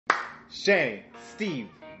Shanny, Steve,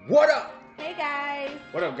 what up? Hey guys!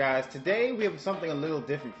 What up, guys? Today we have something a little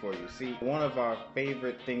different for you. See, one of our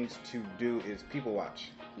favorite things to do is people watch.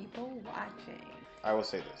 People watching. I will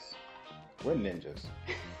say this. We're ninjas.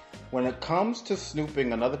 When it comes to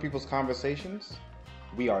snooping on other people's conversations,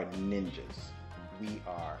 we are ninjas. We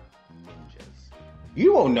are ninjas.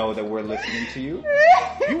 You won't know that we're listening to you.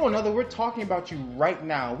 You won't know that we're talking about you right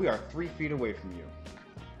now. We are 3 feet away from you.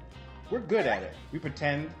 We're good at it. We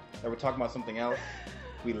pretend that we're talking about something else.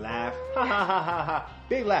 We laugh. Ha ha ha ha ha.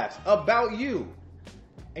 Big laughs about you.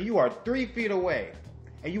 And you are 3 feet away.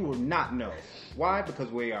 And you will not know. Why? Because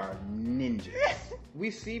we are ninjas.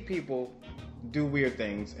 We see people do weird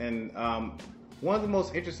things. And one of the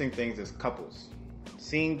most interesting things is couples.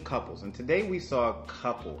 Seeing couples. And today we saw a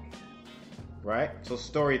couple. Right? So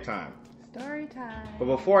story time. Story time. But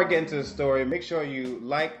before I get into the story, make sure you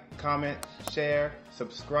like, comment, share,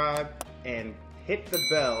 subscribe, and hit the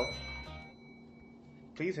bell.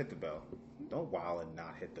 Please hit the bell. Don't wow and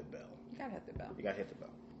not hit the bell. You gotta hit the bell. You gotta hit the bell.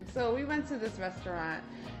 So we went to this restaurant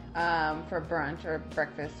for brunch or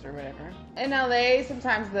breakfast or whatever. In LA,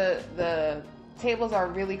 sometimes the tables are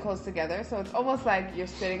really close together, so it's almost like you're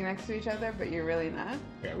sitting next to each other, but you're really not.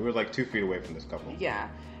 Yeah, we were like 2 feet away from this couple. Yeah.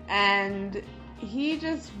 And he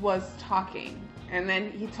just was talking. And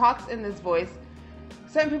then he talks in this voice.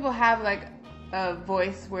 Some people have like a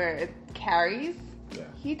voice where it carries. Yeah.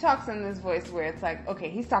 He talks in this voice where it's like, okay,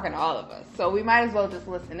 he's talking to all of us, so we might as well just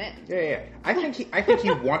listen in. Yeah. I think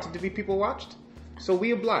he wanted to be people watched, so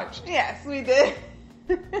we obliged. Yes, we did.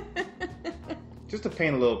 Just to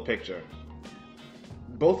paint a little picture.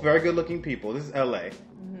 Both very good looking people. This is LA.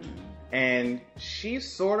 Mm-hmm. And she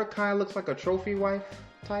sort of kind of looks like a trophy wife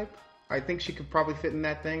type. I think she could probably fit in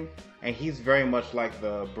that thing. And he's very much like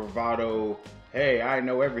the bravado, hey, I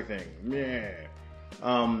know everything. Yeah.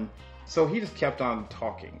 So he just kept on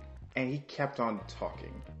talking. And he kept on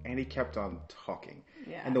talking. And he kept on talking.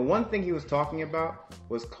 Yeah. And the one thing he was talking about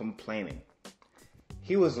was complaining.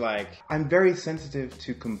 He was like, I'm very sensitive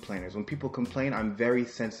to complainers. When people complain, I'm very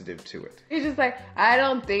sensitive to it. He's just like, I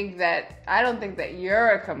don't think that you're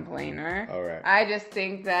a complainer. All right. I just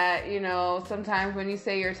think that, sometimes when you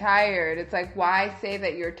say you're tired, it's like, why say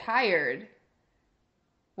that you're tired?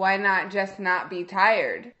 Why not just not be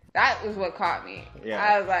tired? That was what caught me. Yeah.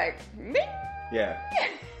 I was like, Ming! Yeah.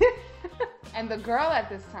 And the girl at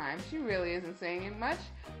this time, she really isn't saying it much,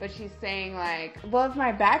 but she's saying like, well, if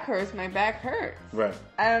my back hurts, my back hurts. Right.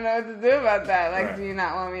 I don't know what to do about that. Like, Right. Do you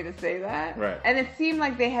not want me to say that? Right. And it seemed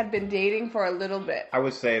like they had been dating for a little bit. I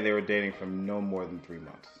would say they were dating for no more than 3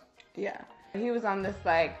 months. Yeah. He was on this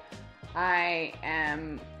like, I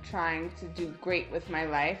am trying to do great with my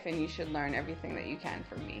life and you should learn everything that you can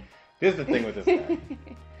from me. Here's the thing with this guy.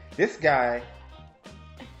 This guy,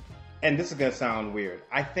 and this is going to sound weird,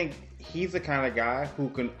 I think he's the kind of guy who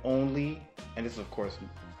can only, and this is of course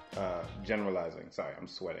generalizing, sorry, I'm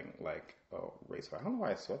sweating like a race car. I don't know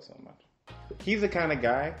why I sweat so much. He's the kind of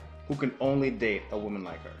guy who can only date a woman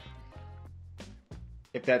like her.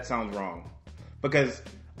 If that sounds wrong. Because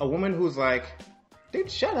a woman who's like,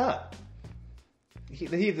 dude, shut up.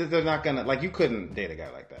 They're not gonna, like, you couldn't date a guy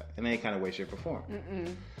like that in any kind of way, shape, or form.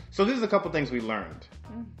 Mm-mm. So this is a couple things we learned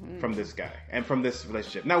from this guy and from this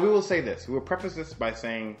relationship. Now, we will say this. We will preface this by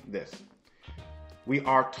saying this. We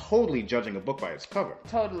are totally judging a book by its cover.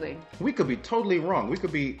 Totally. We could be totally wrong. We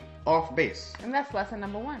could be off base. And that's lesson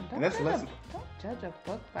number 1. Don't judge a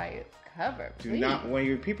book by its cover, please. Do not, when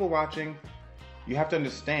you're people watching, you have to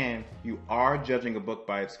understand you are judging a book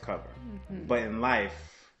by its cover. Mm-hmm. But in life,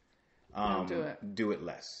 do it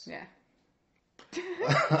less. Yeah.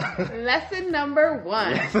 Lesson number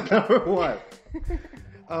 1. Lesson number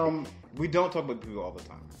 1. We don't talk about people all the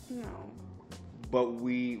time. No. But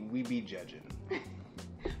we be judging.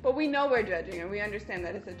 But we know we're judging, and we understand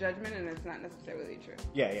that it's a judgment, and it's not necessarily true.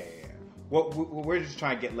 Yeah. Well, we're just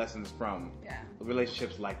trying to get lessons from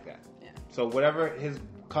relationships like that. Yeah. So whatever his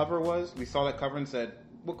cover was, we saw that cover and said,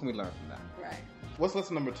 what can we learn from that? Right. What's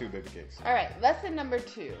lesson number 2, Baby Cakes? All right, lesson number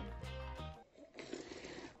 2.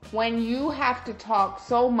 When you have to talk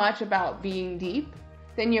so much about being deep,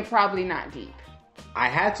 then you're probably not deep. I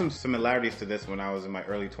had some similarities to this when I was in my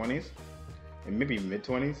early 20s, and maybe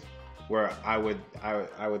mid-20s, where I would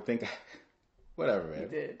think, whatever, man. You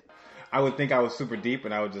did. I would think I was super deep,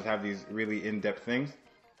 and I would just have these really in-depth things.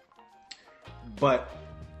 But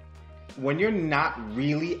when you're not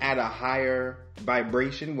really at a higher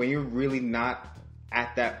vibration, when you're really not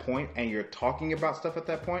at that point, and you're talking about stuff at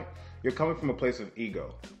that point, you're coming from a place of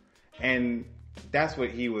ego. And that's what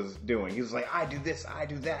he was doing. He was like, I do this, I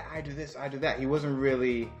do that, I do this, I do that. He wasn't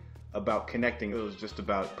really about connecting. It was just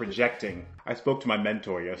about projecting. I spoke to my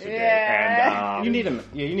mentor yesterday, Yeah. and you need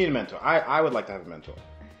a mentor. I would like to have a mentor,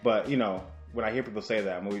 but you know, when I hear people say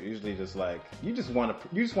that, I'm usually just like, you just want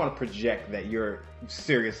to project that you're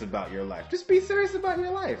serious about your life. Just be serious about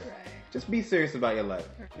your life. Right. Just be serious about your life.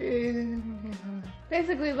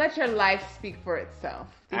 Basically, let your life speak for itself.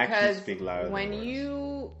 Because actions speak louder than when words.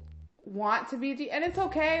 you want to be and it's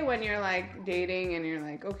okay when you're like dating and you're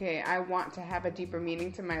like, okay, I want to have a deeper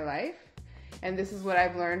meaning to my life, and this is what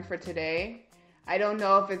I've learned for today. I don't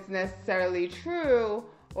know if it's necessarily true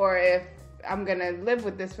or if I'm gonna live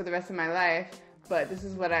with this for the rest of my life, but this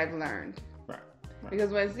is what I've learned. Right. Because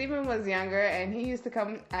when Stephen was younger and he used to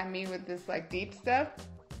come at me with this like deep stuff,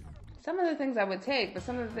 some of the things I would take, but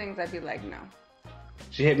some of the things I'd be like, no.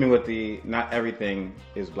 She hit me with not everything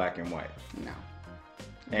is black and white. No.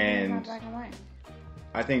 And It's not black and white.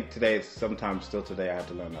 I think sometimes still today I have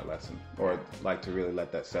to learn that lesson, or like to really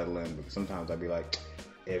let that settle in, because sometimes I'd be like,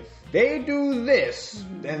 if they do this,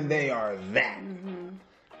 then they are that. Mm-hmm.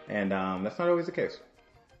 And that's not always the case.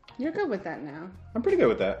 You're good with that now. I'm pretty good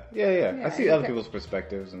with that. Yeah. I see other people's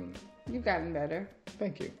perspectives, and You've gotten better.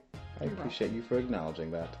 thank you. I appreciate you for acknowledging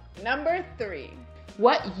that. Number 3.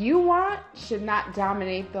 What you want should not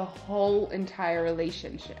dominate the whole entire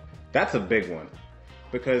relationship. That's a big one,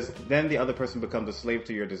 because then the other person becomes a slave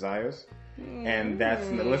to your desires, and that's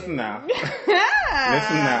listen now,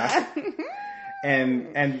 listen now,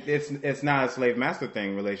 and it's not a slave master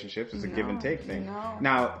thing. Relationships, it's a give and take thing. No.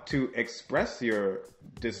 Now, to express your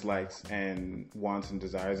dislikes and wants and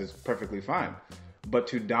desires is perfectly fine, but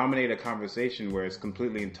to dominate a conversation where it's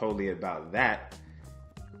completely and totally about that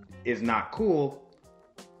is not cool.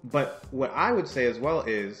 But what I would say as well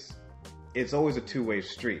is, it's always a two-way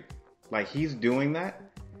street. Like, he's doing that.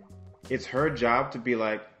 It's her job to be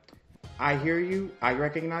like, I hear you. I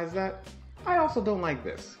recognize that. I also don't like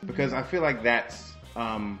this. Because I feel like that's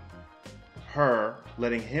her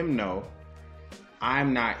letting him know,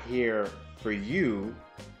 I'm not here for you.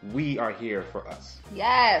 We are here for us.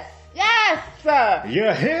 Yes.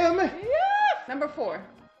 You're him. Yes. Number 4.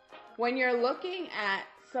 When you're looking at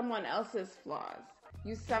someone else's flaws,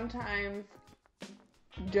 you sometimes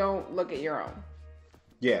don't look at your own.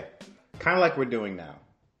 Yeah. Kind of like we're doing now.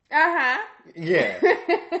 Uh-huh. Yeah.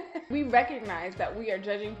 We recognize that we are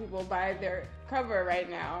judging people by their cover right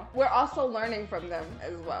now. We're also learning from them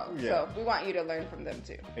as well. Yeah. So we want you to learn from them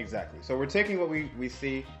too. Exactly. So we're taking what we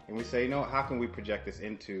see and we say, how can we project this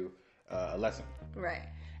into a lesson? Right.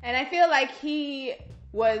 And I feel like it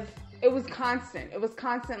was constant. It was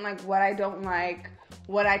constant, like what I don't like,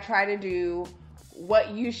 what I try to do,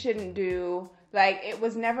 what you shouldn't do. Like, it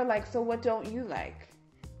was never like, so what don't you like?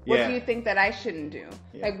 What do you think that I shouldn't do?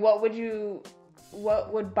 Yeah. Like, what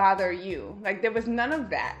would bother you? Like, there was none of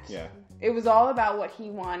that. Yeah. It was all about what he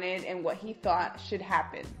wanted and what he thought should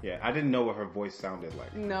happen. Yeah, I didn't know what her voice sounded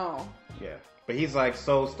like. No. Yeah. But he's like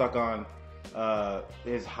so stuck on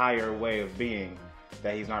his higher way of being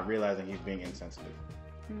that he's not realizing he's being insensitive.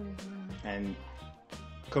 Mm-hmm. And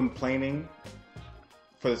complaining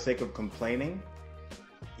for the sake of complaining,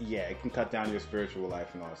 yeah, it can cut down your spiritual life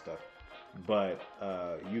and all that stuff. But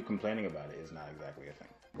you complaining about it is not exactly a thing.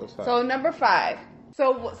 What's 5? So number 5.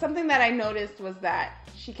 So something that I noticed was that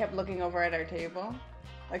she kept looking over at our table,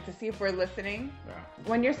 like to see if we're listening. Yeah.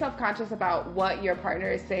 When you're self-conscious about what your partner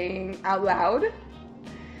is saying out loud,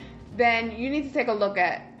 then you need to take a look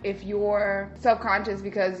at if you're self-conscious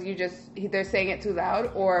because they're saying it too loud,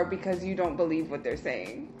 or because you don't believe what they're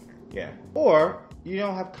saying. Yeah. Or you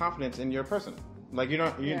don't have confidence in your person. Like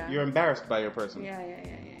you're embarrassed by your person. Yeah.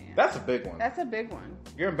 That's a big one. That's a big one.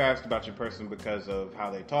 You're embarrassed about your person because of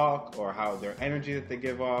how they talk, or how their energy that they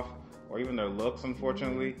give off, or even their looks,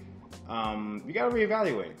 unfortunately. You gotta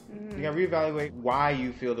reevaluate. Mm-hmm. You gotta reevaluate why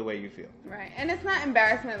you feel the way you feel. Right. And it's not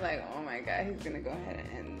embarrassment like, oh my God, he's gonna go ahead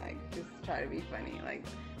and like just try to be funny. Like,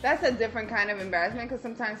 that's a different kind of embarrassment, because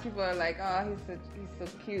sometimes people are like, oh, he's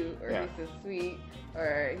so cute, or he's so sweet,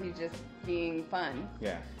 or he's just being fun.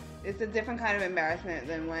 Yeah. It's a different kind of embarrassment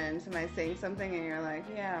than when somebody's saying something and you're like,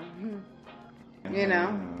 yeah, you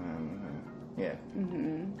know? Yeah.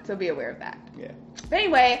 Mm-hmm. So be aware of that. Yeah. But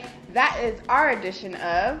anyway, that is our edition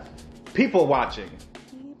of People Watching.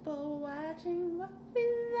 People Watching What We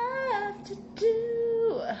Love to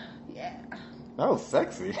Do. Yeah. That was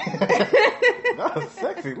sexy. That was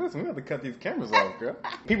sexy. Listen, we have to cut these cameras off, girl.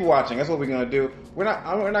 People watching. That's what we're gonna do. We're not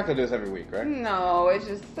gonna do this every week, right? No, it's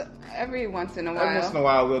just every once in a while. Every once in a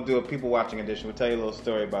while, we'll do a people watching edition. We'll tell you a little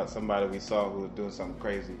story about somebody we saw who was doing something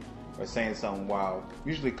crazy or saying something wild.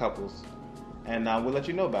 Usually couples, and we'll let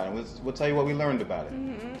you know about it. We'll tell you what we learned about it.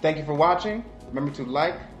 Mm-hmm. Thank you for watching. Remember to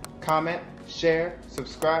like, comment, share,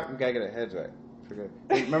 subscribe. We gotta get our heads right. Forget.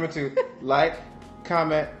 Remember to like,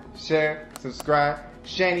 comment, share, subscribe.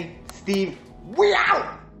 Shanny, Steve, we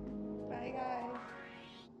out!